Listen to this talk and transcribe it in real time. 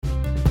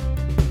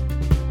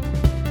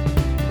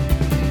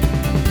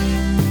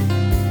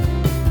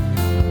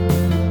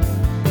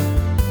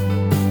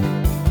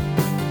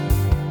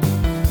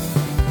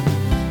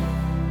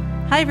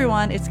Hi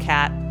everyone, it's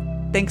Kat.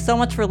 Thanks so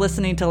much for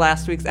listening to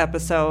last week's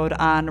episode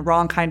on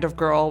Wrong Kind of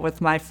Girl with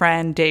my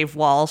friend Dave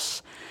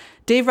Walsh.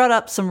 Dave brought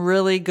up some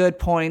really good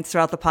points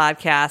throughout the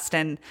podcast,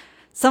 and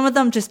some of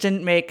them just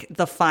didn't make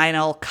the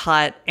final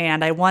cut,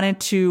 and I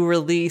wanted to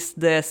release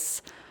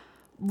this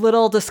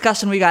little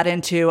discussion we got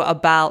into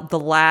about the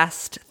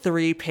last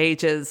 3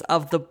 pages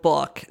of the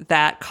book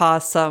that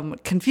caused some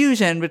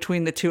confusion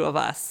between the two of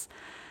us.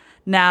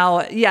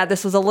 Now, yeah,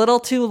 this was a little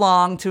too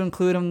long to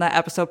include in the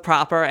episode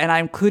proper, and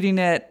I'm including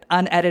it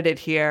unedited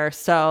here,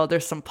 so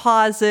there's some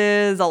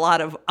pauses, a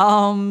lot of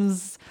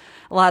ums,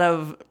 a lot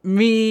of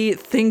me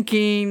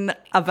thinking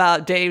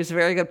about Dave's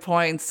very good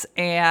points,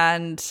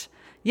 and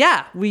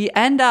yeah, we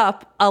end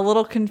up a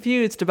little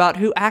confused about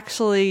who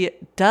actually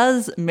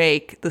does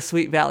make the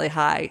Sweet Valley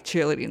High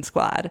cheerleading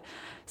squad.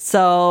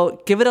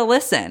 So give it a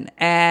listen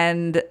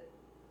and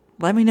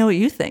let me know what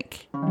you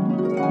think.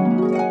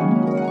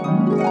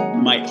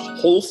 My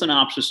whole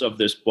synopsis of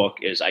this book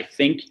is I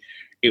think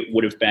it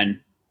would have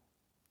been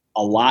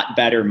a lot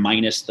better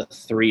minus the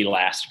 3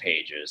 last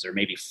pages, or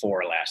maybe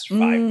 4 last 5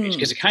 pages,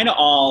 because it kind of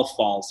all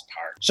falls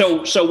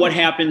apart. So what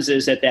happens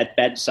is at that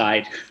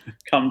bedside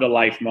come to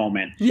life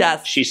moment,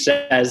 Yes. she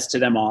says to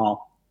them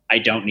all, I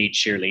don't need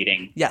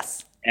cheerleading.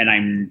 Yes. And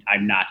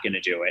I'm not going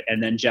to do it.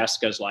 And then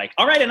Jessica's like,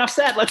 all right, enough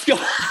said. Let's go.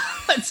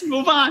 Let's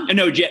move on. And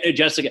no,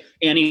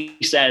 Annie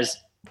says,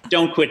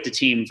 don't quit the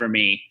team for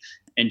me.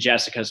 And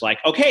Jessica's like,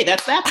 okay,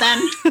 that's that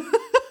then.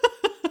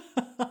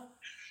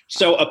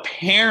 So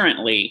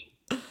apparently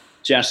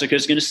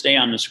Jessica's going to stay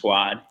on the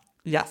squad.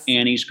 Yes.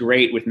 Annie's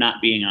great with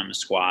not being on the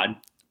squad.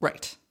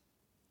 Right.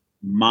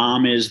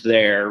 Mom is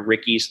there.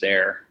 Ricky's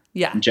there.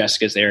 Yeah. And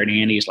Jessica's there. And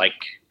Annie's like,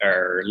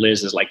 or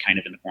Liz is like kind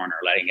of in the corner,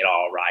 letting it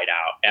all ride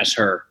out. As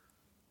her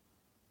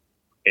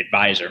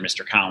advisor,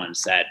 Mr.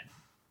 Collins, said,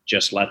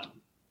 just let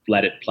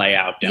it play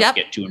out. Don't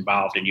get too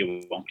involved and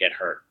you won't get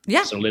hurt.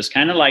 Yeah. So Liz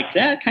kind of like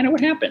that, kind of what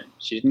happened.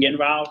 She didn't get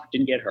involved,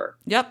 didn't get hurt.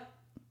 Yep.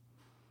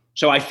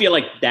 So I feel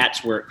like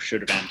that's where it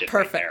should have ended.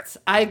 Perfect. Right there.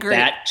 I agree.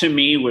 That to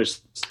me was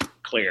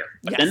clear.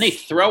 But then they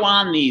throw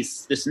on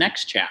this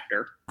next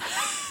chapter,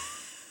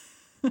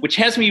 which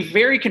has me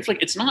very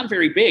conflicted. It's not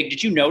very big.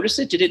 Did you notice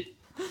it? Did it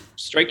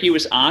strike you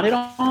as odd at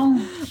all?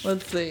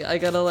 Let's see. I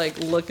gotta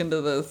look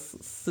into this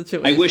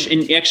situation. I wish,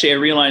 and actually I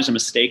realized a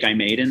mistake I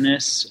made in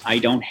this. I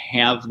don't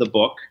have the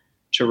book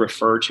to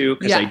refer to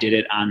because I did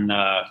it on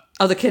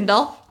the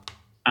Kindle?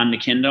 On the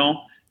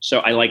Kindle. So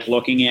I like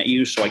looking at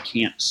you, so I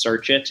can't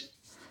search it.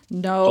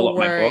 No pull up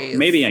worries. My book.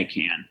 Maybe I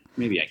can.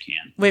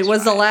 Wait, That's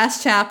was fine. the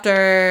last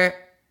chapter...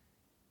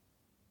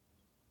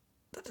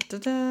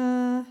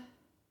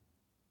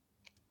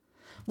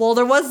 Well,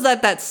 there was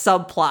that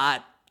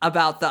subplot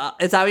about the...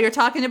 Is that what you're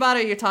talking about?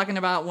 Or you're talking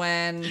about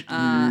when...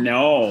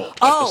 No.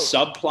 The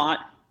subplot?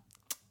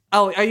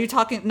 Oh, are you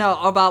talking...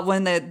 No, about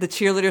when the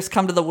cheerleaders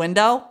come to the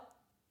window?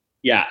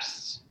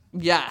 Yes.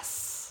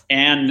 Yes.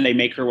 And they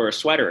make her wear a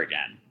sweater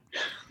again.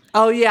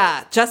 Oh,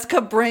 yeah.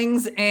 Jessica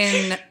brings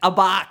in a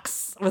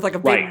box with like a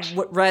big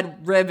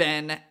red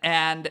ribbon,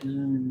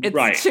 and it's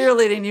a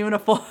cheerleading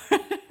uniform.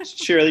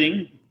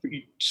 Cheerleading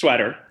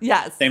sweater.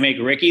 Yes. They make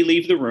Ricky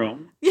leave the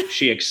room.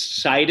 She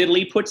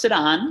excitedly puts it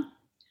on,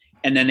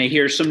 and then they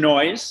hear some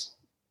noise.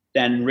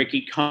 Then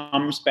Ricky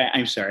comes back.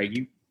 I'm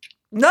sorry.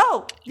 You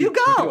go.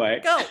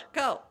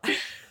 Go.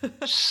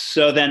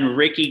 So then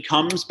Ricky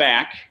comes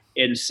back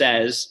and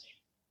says,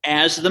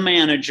 as the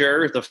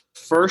manager, the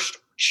first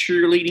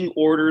cheerleading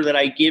order that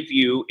I give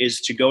you is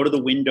to go to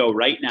the window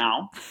right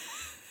now.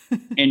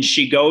 And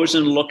she goes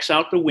and looks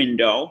out the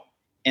window,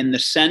 and the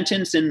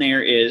sentence in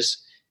there is,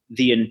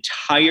 the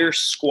entire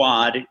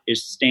squad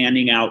is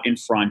standing out in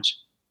front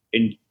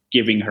and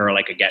giving her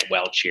like a get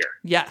well cheer.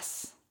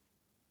 Yes.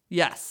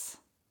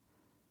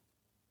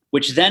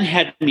 Which then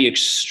had me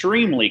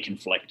extremely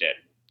conflicted.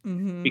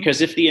 Mm-hmm. Because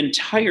if the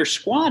entire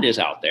squad is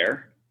out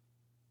there,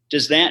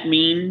 does that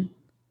mean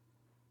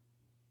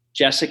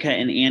Jessica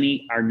and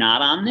Annie are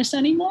not on this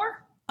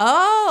anymore?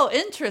 Oh,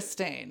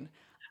 interesting.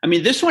 I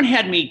mean, this one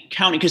had me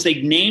counting because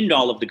they named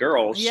all of the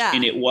girls. Yeah.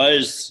 And it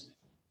was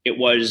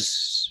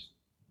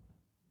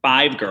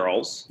 5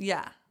 girls.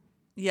 Yeah.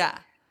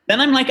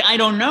 Then I'm like, I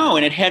don't know.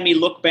 And it had me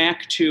look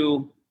back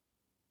to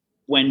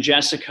when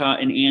Jessica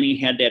and Annie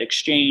had that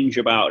exchange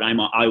about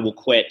I will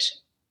quit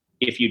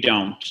if you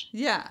don't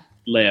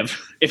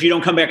live. If you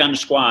don't come back on the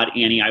squad,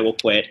 Annie, I will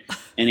quit.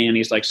 And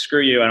Annie's like,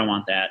 screw you. I don't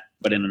want that.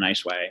 But in a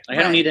nice way. Like,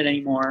 I don't need it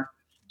anymore.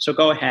 So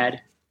go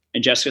ahead.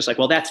 And Jessica's like,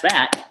 well, that's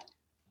that.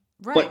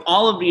 Right. But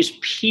all of these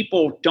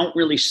people don't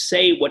really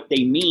say what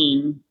they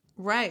mean.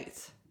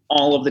 Right.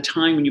 All of the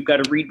time when you've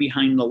got to read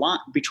between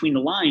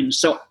the lines.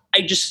 So I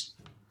just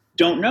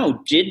don't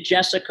know. Did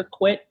Jessica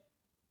quit?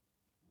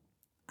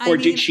 Or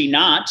did she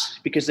not?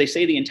 Because they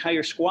say the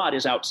entire squad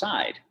is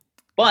outside.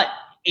 But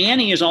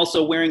Annie is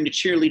also wearing the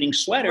cheerleading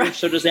sweater. Right.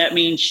 So does that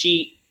mean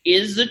she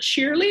is a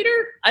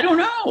cheerleader? I don't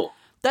know.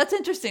 That's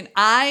interesting.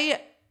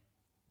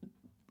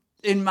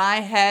 In my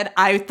head,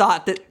 I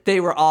thought that they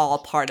were all a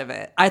part of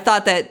it. I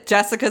thought that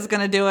Jessica's going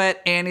to do it,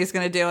 Annie's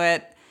going to do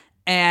it.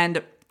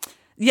 And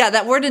yeah,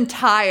 that word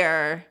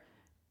entire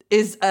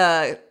is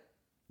that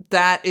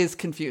is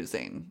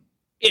confusing.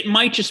 It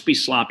might just be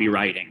sloppy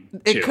writing.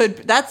 It could.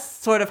 That's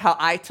sort of how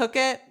I took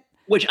it.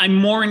 Which I'm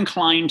more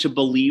inclined to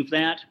believe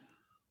that.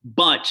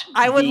 But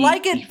I would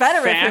like it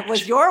better if it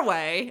was your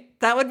way.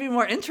 That would be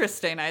more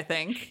interesting, I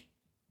think.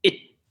 It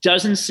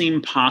doesn't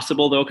seem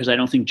possible, though, because I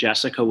don't think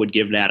Jessica would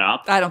give that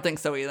up. I don't think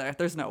so either.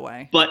 There's no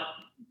way. But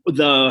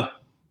the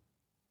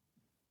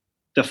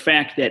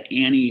fact that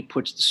Annie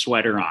puts the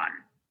sweater on,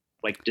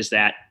 like, does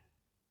that...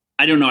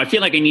 I don't know. I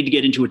feel like I need to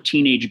get into a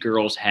teenage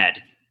girl's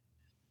head.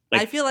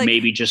 Like, I feel like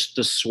maybe just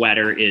the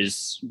sweater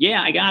is,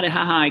 yeah, I got it.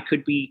 Haha, I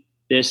could be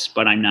this,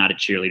 but I'm not a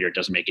cheerleader. It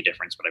doesn't make a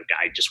difference. But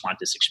I just want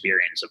this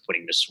experience of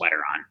putting this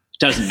sweater on. It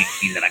doesn't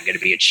mean that I'm going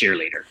to be a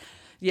cheerleader.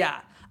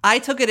 Yeah. I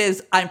took it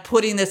as I'm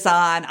putting this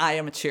on. I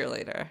am a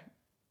cheerleader.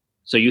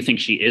 So you think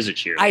she is a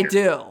cheerleader? I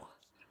do.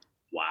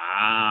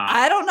 Wow.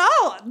 I don't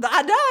know.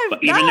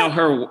 But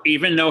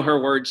even though her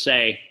words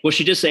say, well,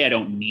 she does say I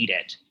don't need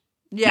it.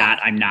 Yeah.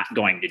 I'm not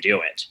going to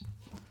do it.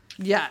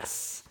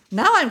 Yes.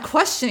 Now I'm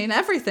questioning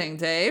everything,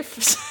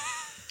 Dave.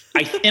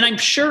 And I'm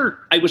sure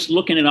I was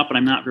looking it up, and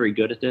I'm not very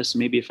good at this.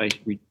 Maybe if I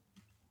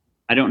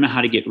don't know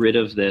how to get rid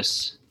of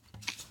this.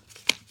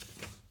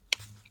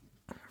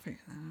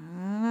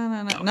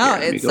 No,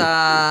 it's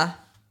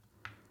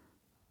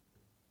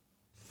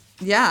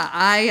yeah,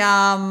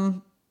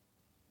 I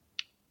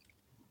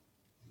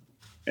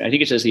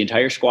think it says the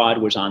entire squad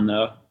was on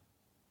the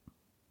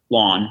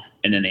lawn,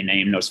 and then they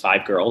named those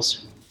 5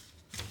 girls.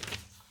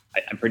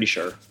 I'm pretty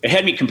sure it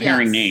had me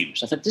comparing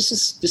names. I thought this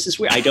is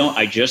weird.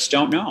 I just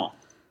don't know.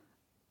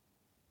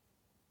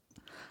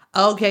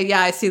 Okay,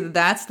 yeah, I see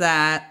that's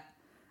that.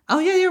 Oh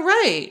yeah, you're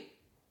right.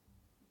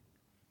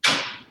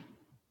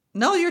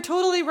 No, you're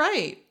totally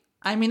right.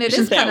 I mean, it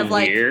is kind of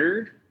like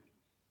weird.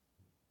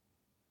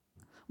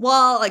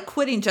 Well, like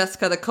quitting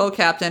Jessica, the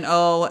co-captain.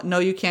 Oh no,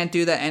 you can't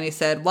do that. And he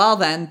said, "Well,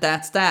 then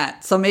that's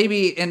that." So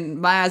maybe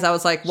in my eyes, I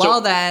was like,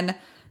 "Well, then,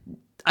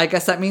 I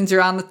guess that means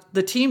you're on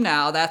the team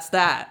now. That's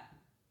that."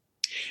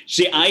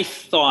 See, I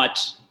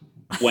thought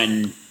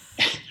when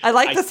I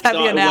like this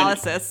heavy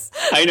analysis.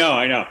 I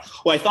know.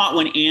 Well, I thought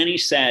when Annie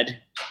said,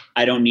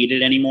 "I don't need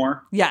it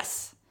anymore."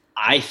 Yes,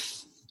 I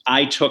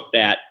took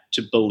that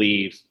to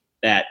believe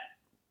that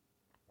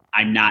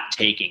I'm not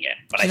taking it,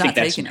 but I think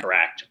that's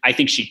incorrect. I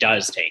think she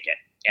does take it,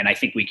 and I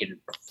think we can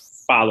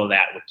follow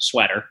that with the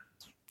sweater.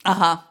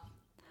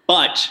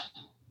 But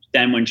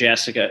then when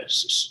Jessica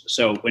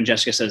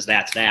says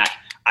that's that,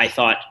 I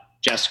thought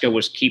Jessica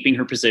was keeping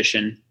her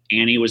position.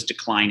 Annie was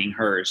declining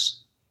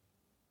hers.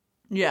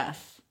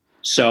 Yes.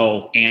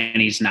 So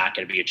Annie's not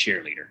going to be a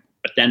cheerleader.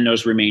 But then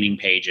those remaining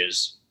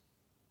pages,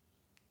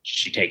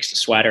 she takes the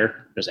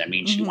sweater. Does that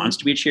mean she wants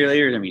to be a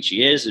cheerleader? Does that mean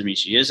she is? Does that mean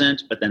she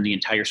isn't? But then the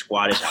entire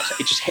squad is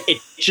outside.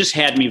 It just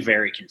had me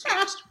very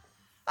confused.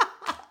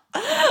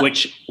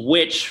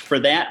 Which for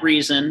that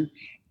reason,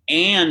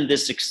 and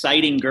this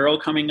exciting girl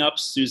coming up,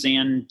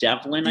 Suzanne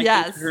Devlin,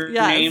 I think her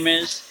name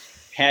is,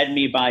 had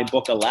me by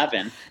book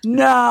 11.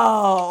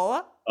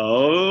 No.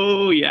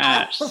 Oh,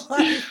 yes.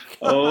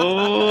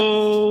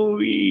 Oh,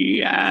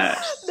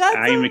 yes.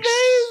 That's amazing.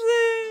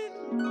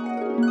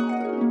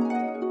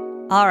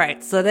 All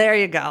right, so there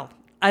you go.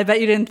 I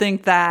bet you didn't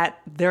think that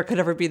there could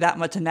ever be that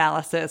much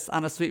analysis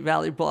on a Sweet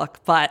Valley book,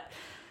 but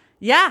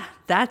yeah,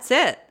 that's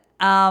it.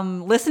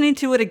 Listening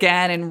to it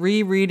again and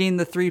rereading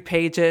the 3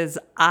 pages,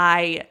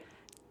 I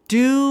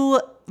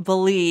do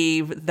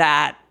believe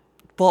that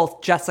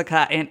both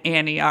Jessica and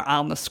Annie are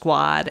on the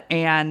squad.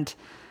 And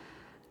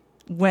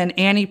when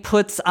Annie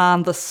puts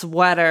on the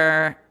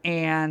sweater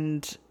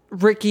and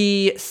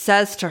Ricky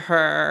says to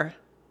her,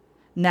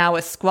 "Now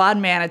as squad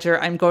manager,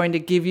 I'm going to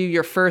give you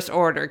your first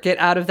order. Get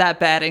out of that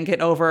bed and get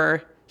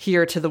over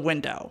here to the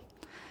window."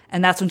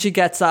 And that's when she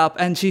gets up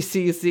and she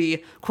sees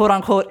the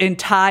quote-unquote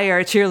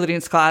entire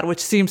cheerleading squad,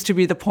 which seems to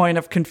be the point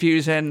of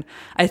confusion,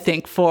 I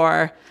think,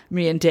 for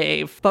me and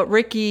Dave. But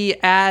Ricky,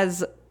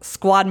 as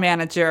squad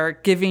manager,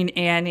 giving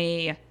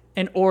Annie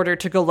an order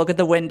to go look at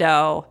the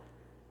window,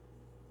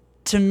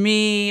 to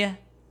me,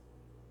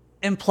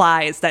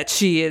 implies that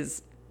she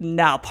is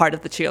now part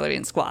of the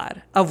cheerleading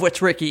squad, of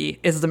which Ricky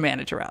is the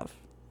manager of.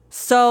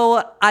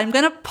 So I'm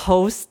going to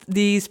post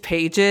these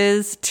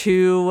pages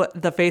to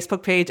the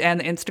Facebook page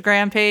and the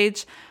Instagram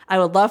page. I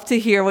would love to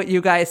hear what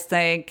you guys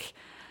think.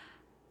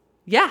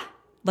 Yeah,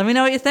 let me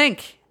know what you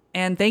think.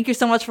 And thank you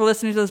so much for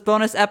listening to this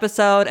bonus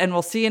episode. And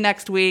we'll see you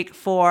next week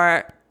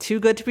for Too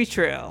Good to Be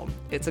True.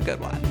 It's a good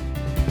one.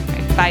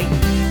 Okay,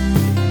 bye.